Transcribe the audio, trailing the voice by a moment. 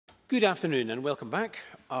Good afternoon and welcome back.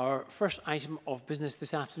 Our first item of business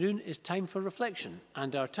this afternoon is time for reflection,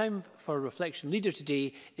 and our time for reflection leader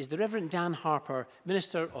today is the Reverend Dan Harper,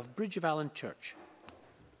 Minister of Bridge of Allan Church.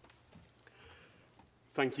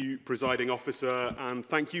 Thank you, Presiding Officer, and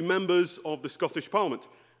thank you, members of the Scottish Parliament,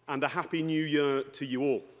 and a Happy New Year to you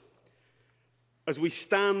all. As we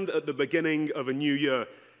stand at the beginning of a new year,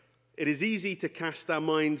 it is easy to cast our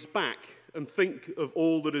minds back and think of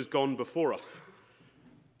all that has gone before us.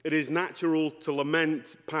 It is natural to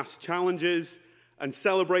lament past challenges and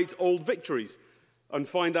celebrate old victories and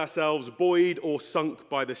find ourselves buoyed or sunk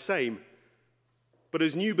by the same. But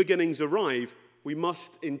as new beginnings arrive, we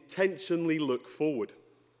must intentionally look forward.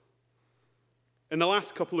 In the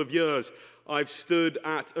last couple of years, I've stood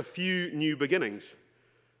at a few new beginnings.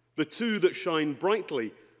 The two that shine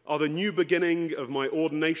brightly are the new beginning of my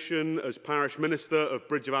ordination as Parish Minister of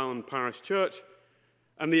Bridge of Allan Parish Church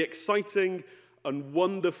and the exciting and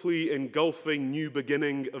wonderfully engulfing new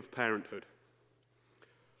beginning of parenthood.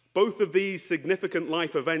 Both of these significant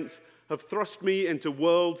life events have thrust me into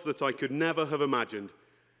worlds that I could never have imagined,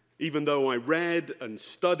 even though I read and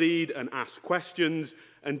studied and asked questions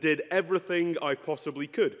and did everything I possibly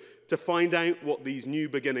could to find out what these new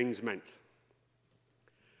beginnings meant.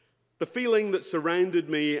 The feeling that surrounded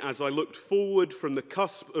me as I looked forward from the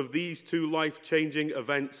cusp of these two life-changing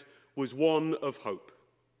events was one of hope.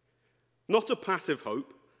 Not a passive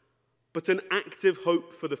hope, but an active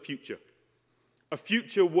hope for the future. A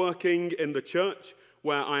future working in the church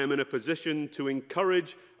where I am in a position to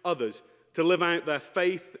encourage others to live out their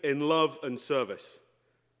faith in love and service.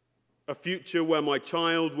 A future where my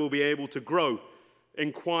child will be able to grow,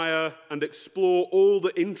 inquire, and explore all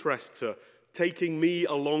that interests her, taking me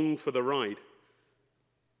along for the ride.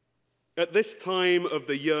 At this time of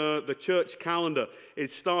the year, the church calendar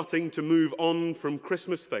is starting to move on from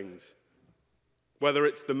Christmas things. Whether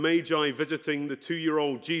it's the Magi visiting the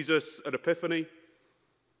 2-year-old Jesus at Epiphany,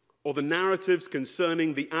 or the narratives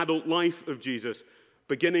concerning the adult life of Jesus,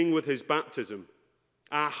 beginning with his baptism,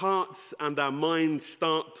 our hearts and our minds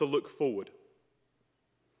start to look forward.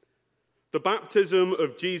 The baptism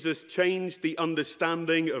of Jesus changed the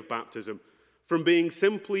understanding of baptism from being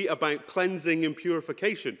simply about cleansing and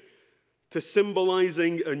purification to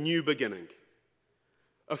symbolizing a new beginning.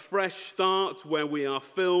 A fresh start where we are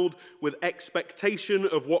filled with expectation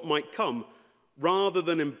of what might come, rather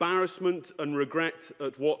than embarrassment and regret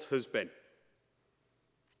at what has been.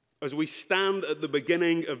 As we stand at the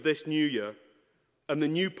beginning of this new year and the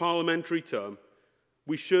new parliamentary term,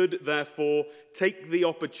 we should therefore take the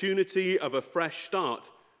opportunity of a fresh start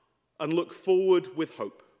and look forward with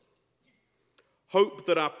hope. Hope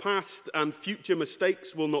that our past and future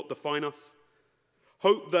mistakes will not define us.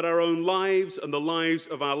 Hope that our own lives and the lives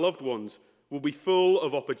of our loved ones will be full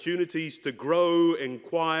of opportunities to grow,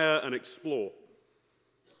 inquire, and explore.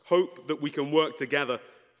 Hope that we can work together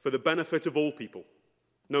for the benefit of all people,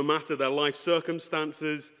 no matter their life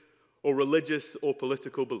circumstances or religious or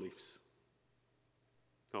political beliefs.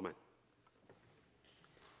 Amen.